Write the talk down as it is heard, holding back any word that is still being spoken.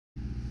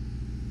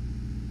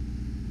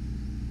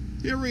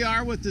Here we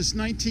are with this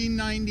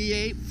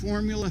 1998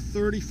 Formula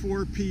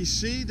 34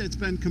 PC that's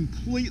been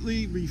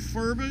completely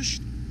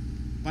refurbished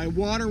by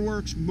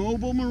Waterworks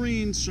Mobile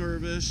Marine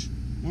Service,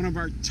 one of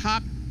our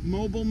top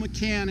mobile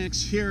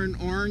mechanics here in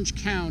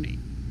Orange County.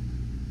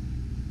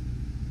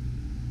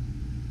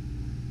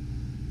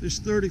 This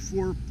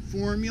 34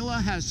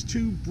 Formula has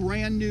two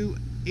brand new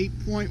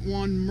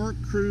 8.1 Merc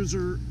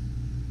Cruiser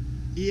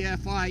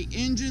EFI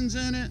engines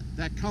in it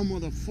that come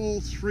with a full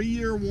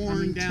 3-year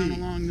warranty. Coming down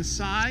along the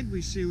side,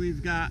 we see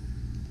we've got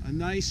a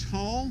nice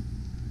hull,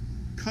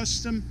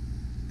 custom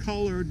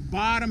colored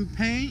bottom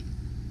paint,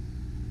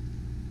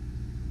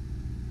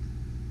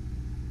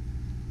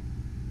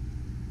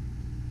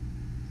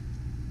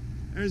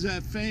 there's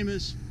that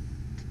famous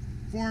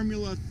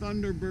Formula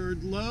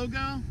Thunderbird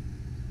logo.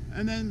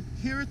 And then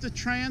here at the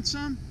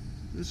transom,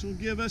 this will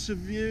give us a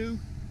view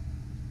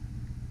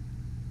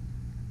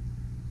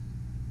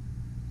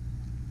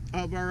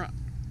of our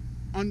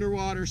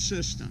underwater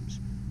systems.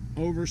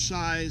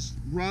 Oversized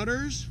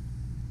rudders,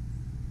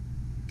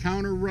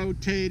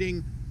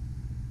 counter-rotating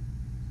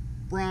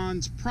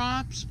bronze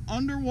props,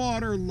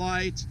 underwater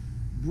lights,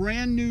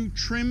 brand new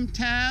trim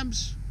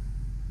tabs,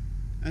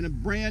 and a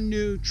brand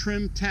new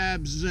trim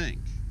tab zinc.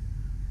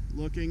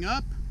 Looking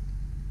up,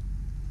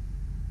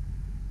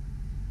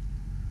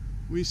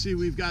 we see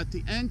we've got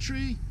the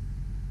entry,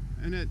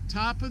 and at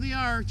top of the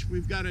arch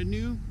we've got a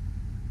new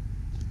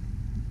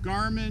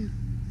Garmin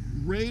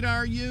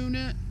radar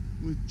unit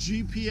with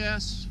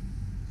GPS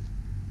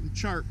and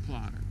chart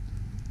plotter.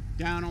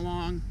 Down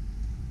along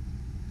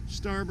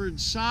starboard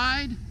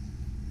side,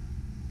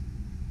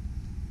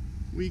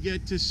 we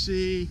get to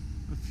see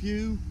a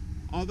few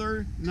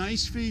other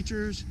nice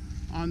features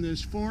on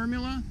this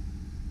Formula.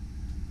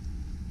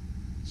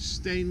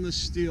 Stainless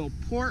steel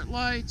port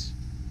lights,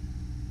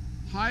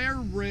 higher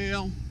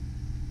rail,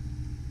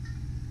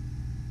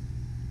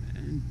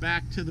 and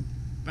back to the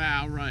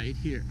bow right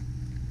here.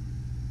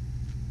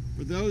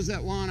 For those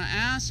that want to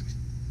ask,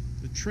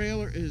 the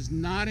trailer is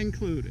not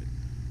included.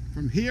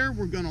 From here,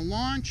 we're going to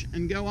launch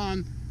and go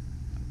on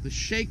the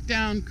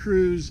shakedown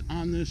cruise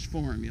on this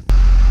Formula.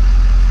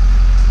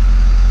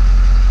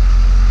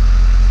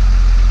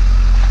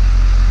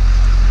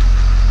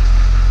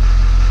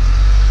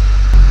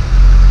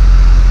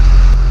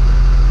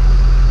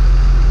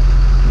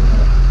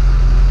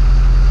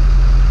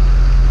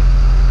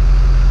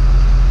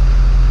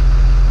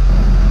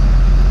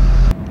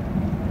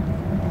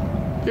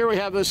 Here we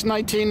have this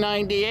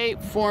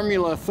 1998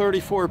 Formula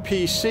 34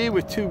 PC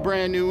with two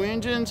brand new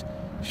engines,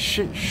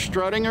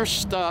 strutting her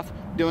stuff,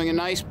 doing a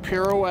nice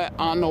pirouette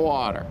on the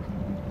water.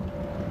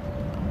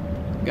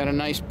 Got a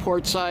nice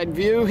port side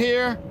view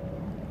here.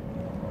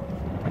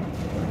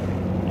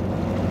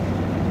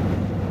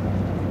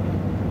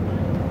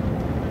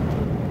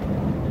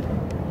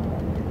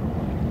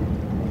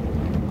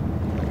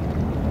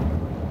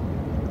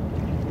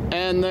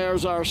 And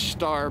there's our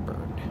starboard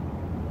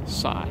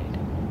side.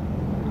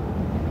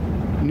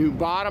 New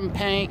bottom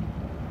paint,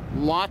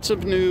 lots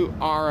of new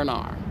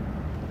R&R.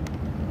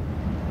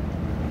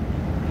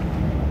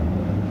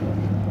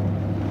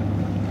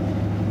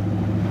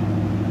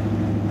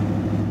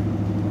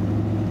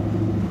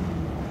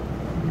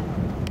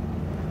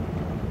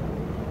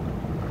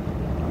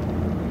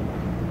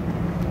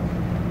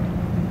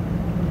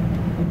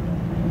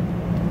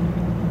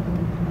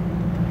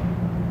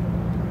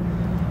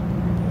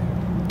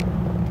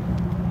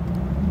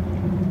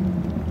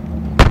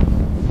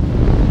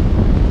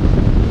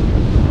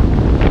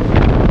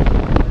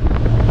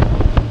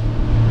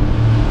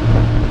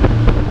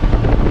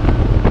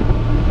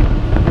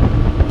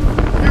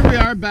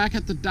 Back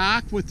at the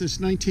dock with this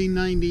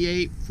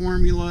 1998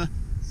 Formula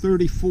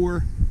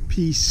 34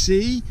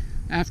 PC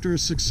after a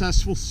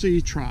successful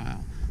sea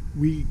trial.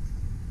 We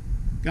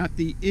got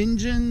the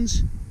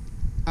engines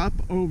up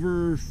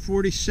over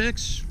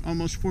 46,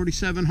 almost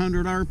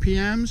 4,700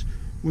 RPMs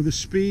with a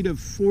speed of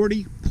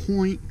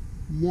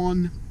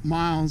 40.1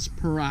 miles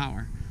per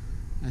hour.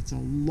 That's a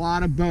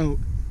lot of boat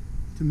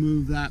to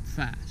move that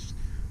fast.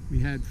 We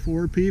had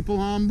 4 people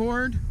on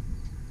board.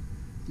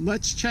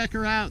 Let's check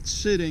her out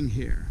sitting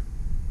here.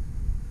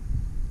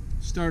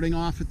 Starting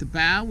off at the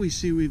bow, we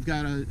see we've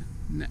got a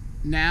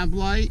nav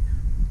light,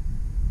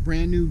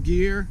 brand new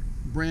gear,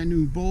 brand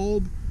new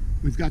bulb.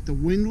 We've got the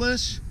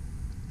windlass,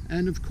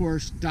 and of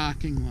course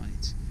docking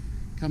lights.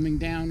 Coming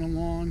down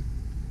along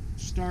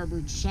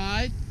starboard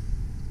side,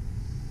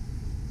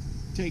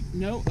 take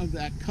note of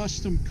that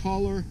custom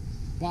color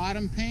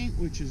bottom paint,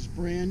 which is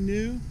brand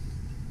new.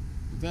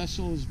 The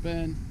vessel has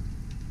been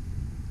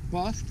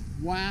buffed,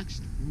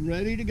 waxed,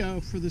 ready to go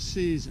for the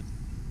season.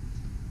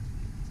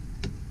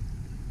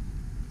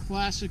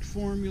 Classic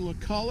Formula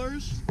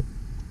colors.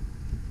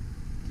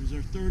 There's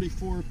our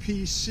 34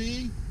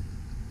 PC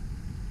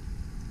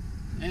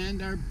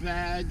and our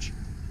badge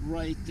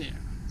right there.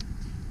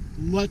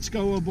 Let's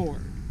go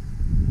aboard.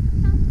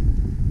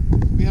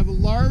 We have a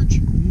large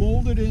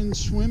molded in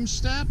swim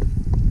step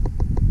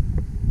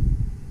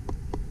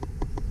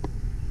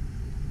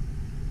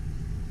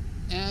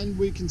and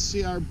we can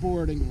see our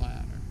boarding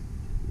ladder.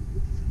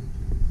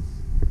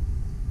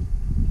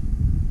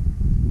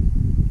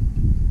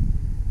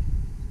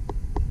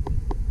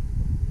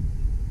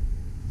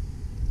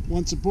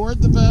 Once aboard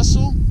the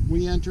vessel,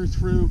 we enter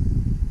through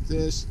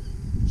this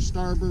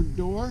starboard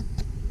door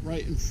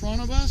right in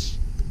front of us.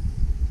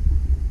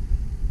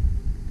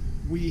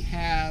 We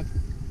have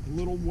a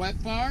little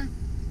wet bar,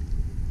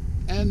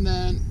 and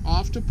then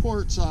off to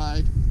port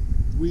side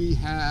we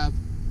have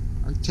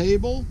our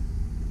table,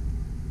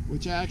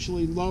 which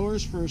actually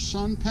lowers for a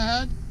sun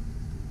pad,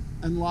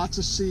 and lots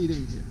of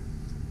seating here.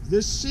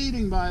 This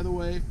seating, by the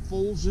way,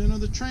 folds into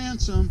the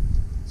transom,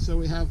 so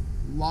we have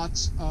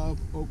lots of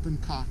open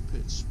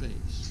cockpit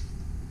space.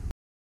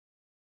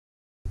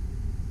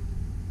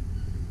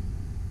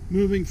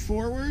 Moving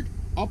forward,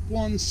 up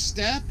one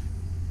step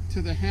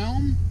to the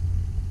helm,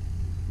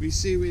 we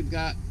see we've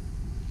got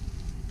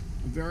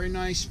a very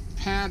nice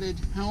padded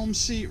helm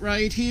seat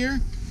right here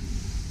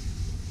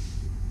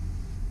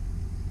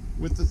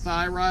with the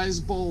thigh-rise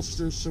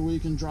bolster so we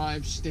can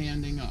drive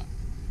standing up.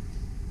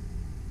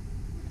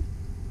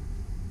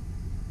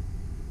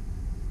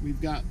 We've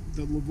got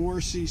the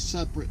Livorsi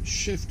separate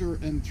shifter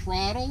and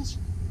throttles,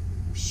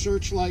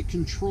 searchlight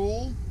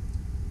control,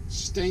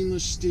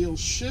 stainless steel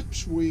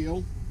ship's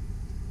wheel.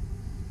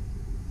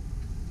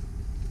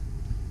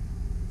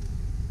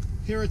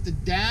 Here at the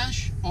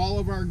dash, all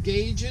of our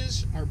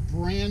gauges are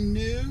brand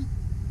new.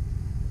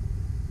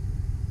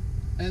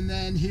 And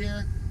then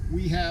here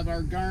we have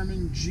our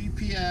Garmin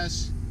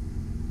GPS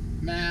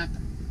map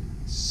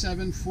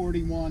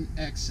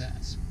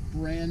 741XS,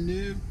 brand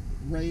new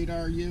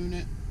radar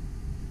unit.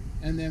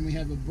 And then we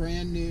have a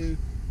brand new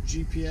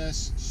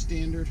GPS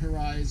Standard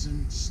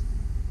Horizon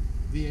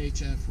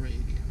VHF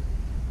radio.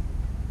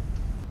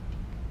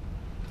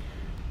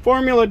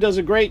 Formula does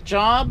a great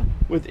job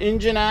with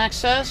engine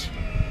access.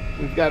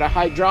 We've got a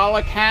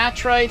hydraulic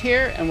hatch right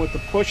here, and with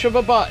the push of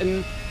a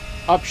button,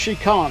 up she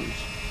comes.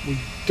 We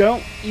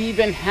don't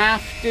even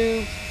have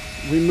to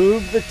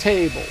remove the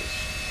tables.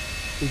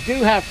 We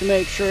do have to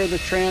make sure the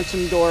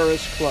transom door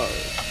is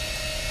closed.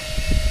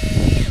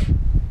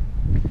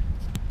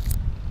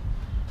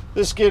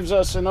 This gives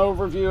us an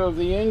overview of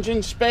the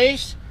engine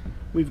space.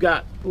 We've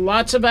got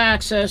lots of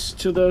access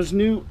to those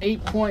new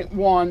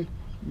 8.1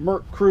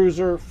 Merc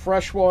Cruiser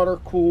freshwater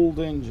cooled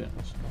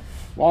engines.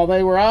 While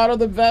they were out of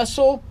the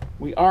vessel,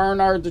 we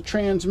R&R'd the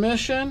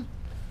transmission,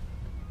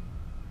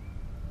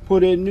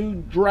 put in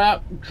new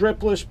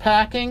dripless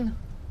packing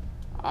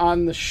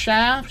on the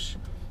shafts,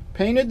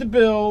 painted the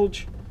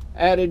bilge,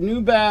 added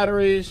new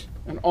batteries,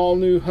 and all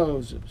new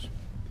hoses.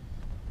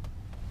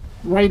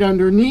 Right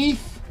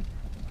underneath,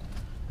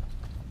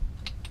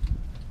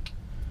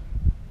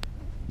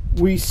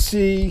 we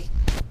see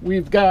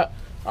we've got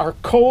our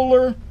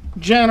Kohler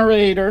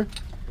generator,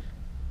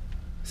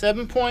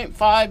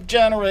 7.5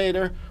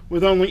 generator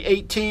with only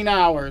 18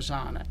 hours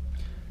on it.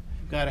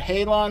 We've got a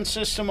halon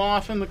system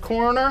off in the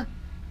corner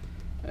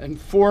and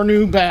 4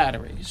 new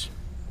batteries.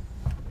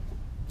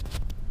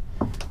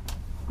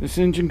 This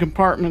engine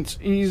compartment's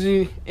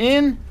easy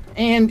in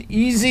and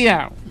easy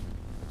out.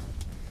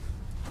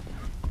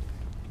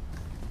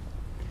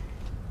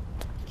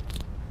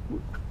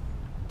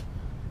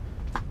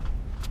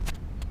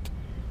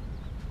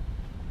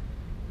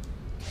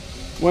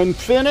 When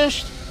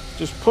finished,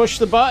 just push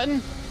the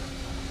button.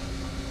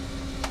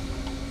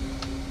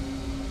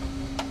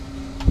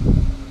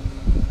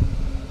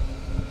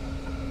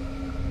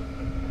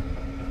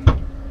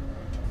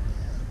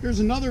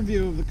 Here's another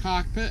view of the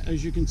cockpit.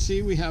 As you can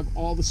see, we have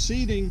all the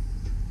seating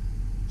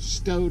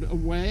stowed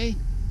away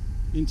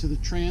into the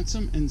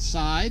transom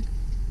inside.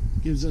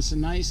 Gives us a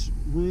nice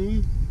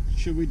room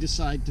should we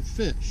decide to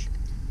fish.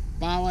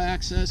 Bow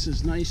access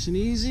is nice and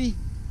easy.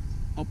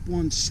 Up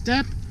one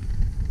step.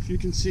 As you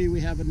can see,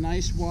 we have a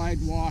nice wide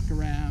walk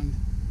around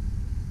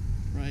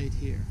right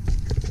here.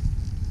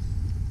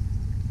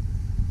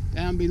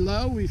 Down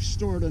below, we've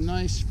stored a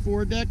nice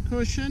foredeck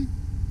cushion.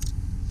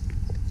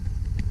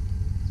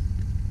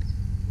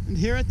 And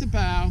here at the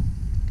bow,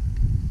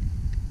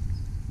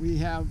 we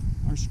have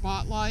our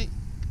spotlight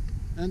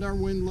and our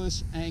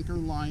windlass anchor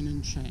line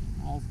and chain,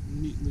 all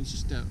neatly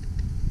stowed.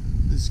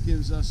 This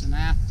gives us an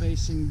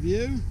aft-facing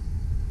view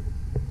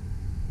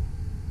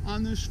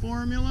on this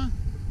Formula.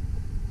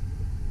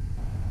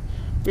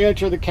 We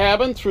enter the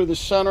cabin through the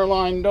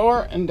centerline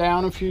door and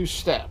down a few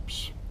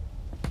steps.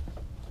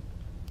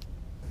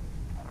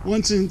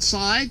 Once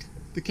inside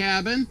the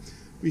cabin,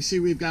 we see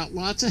we've got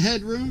lots of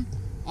headroom.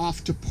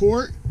 Off to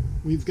port,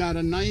 we've got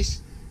a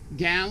nice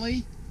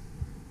galley,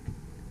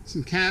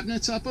 some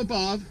cabinets up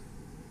above,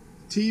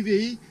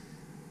 TV,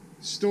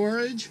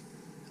 storage,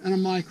 and a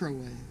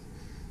microwave.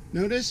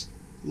 Notice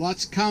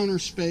lots of counter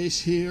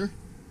space here.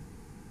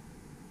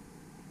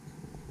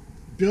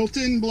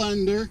 Built-in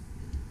blender.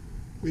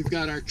 We've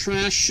got our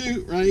trash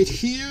chute right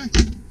here,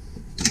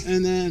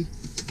 and then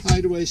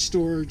hideaway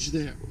storage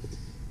there.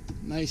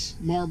 Nice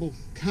marble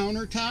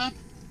countertop,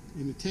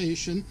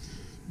 imitation,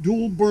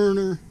 dual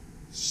burner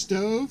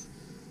stove,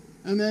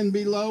 and then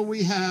below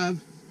we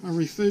have a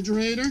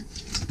refrigerator,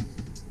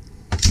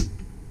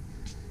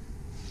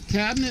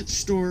 cabinet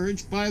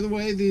storage. By the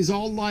way, these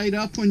all light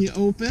up when you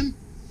open,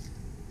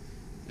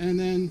 and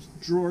then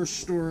drawer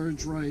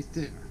storage right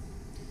there.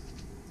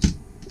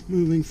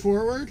 Moving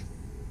forward,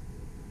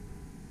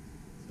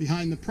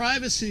 behind the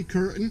privacy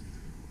curtain,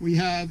 we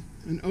have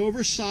an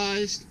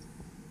oversized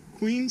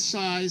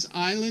queen-size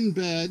island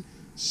bed,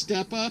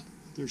 step up.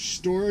 There's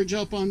storage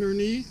up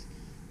underneath.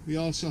 We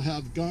also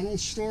have gunnel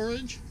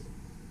storage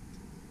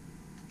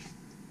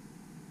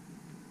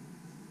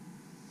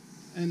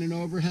and an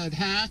overhead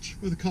hatch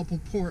with a couple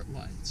port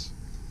lights.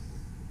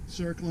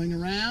 Circling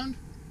around,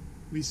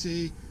 we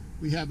see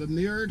we have a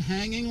mirrored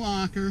hanging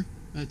locker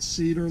that's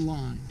cedar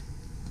lined.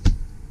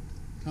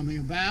 Coming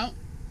about,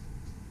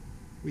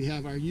 we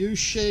have our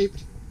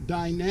U-shaped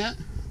dinette,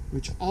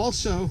 which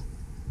also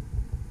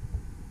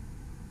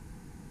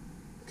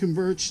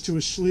converts to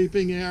a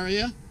sleeping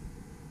area.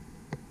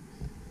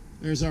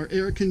 There's our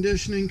air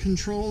conditioning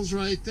controls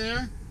right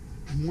there.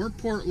 More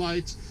port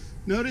lights.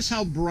 Notice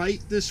how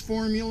bright this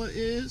formula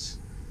is.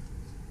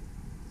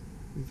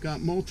 We've got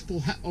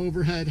multiple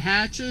overhead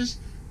hatches,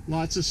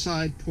 lots of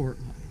side port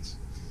lights.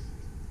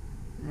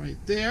 Right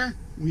there,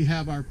 we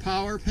have our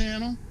power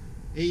panel,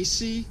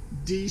 AC,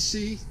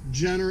 DC,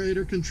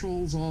 generator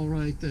controls all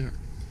right there.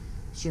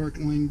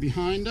 Circling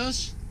behind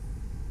us,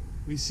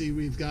 we see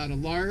we've got a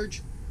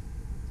large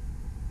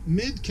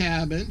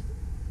mid-cabin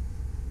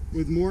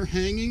with more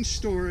hanging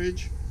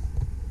storage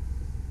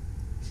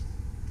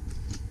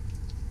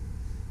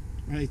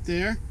right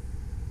there.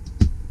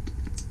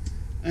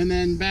 And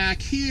then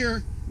back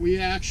here, we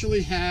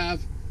actually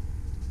have,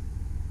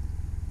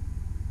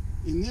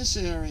 in this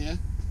area,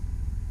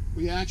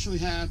 we actually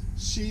have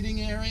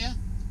seating area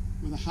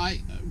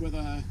with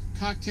a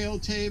cocktail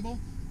table,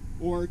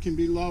 or it can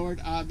be lowered,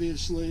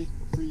 obviously,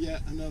 for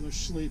yet another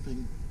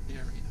sleeping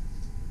area.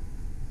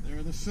 There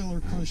are the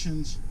filler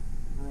cushions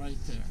right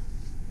there.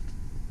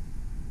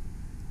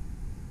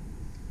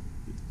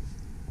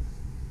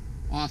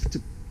 Off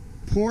to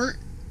port,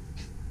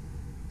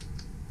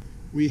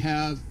 we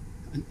have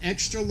an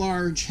extra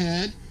large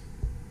head,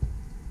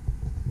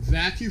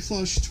 vacuum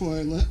flush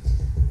toilet,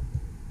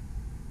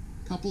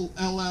 couple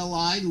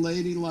LLI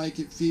ladylike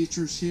it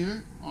features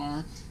here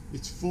are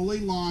it's fully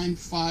lined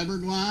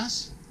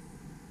fiberglass,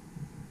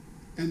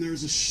 and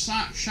there's a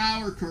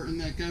shower curtain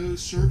that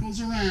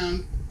circles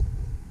around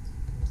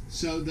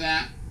so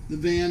that the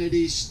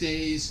vanity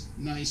stays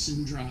nice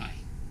and dry.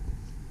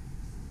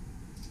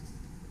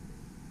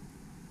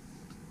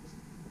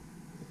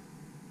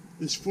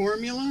 This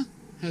formula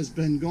has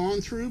been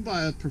gone through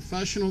by a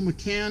professional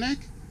mechanic.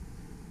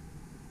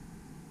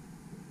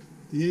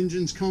 The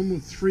engines come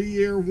with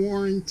 3-year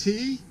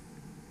warranty.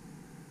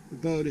 The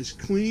boat is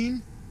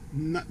clean,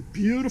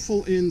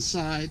 beautiful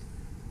inside,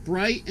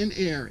 bright and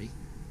airy.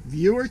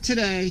 Viewer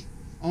today,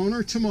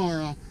 owner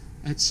tomorrow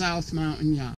at South Mountain Yachts.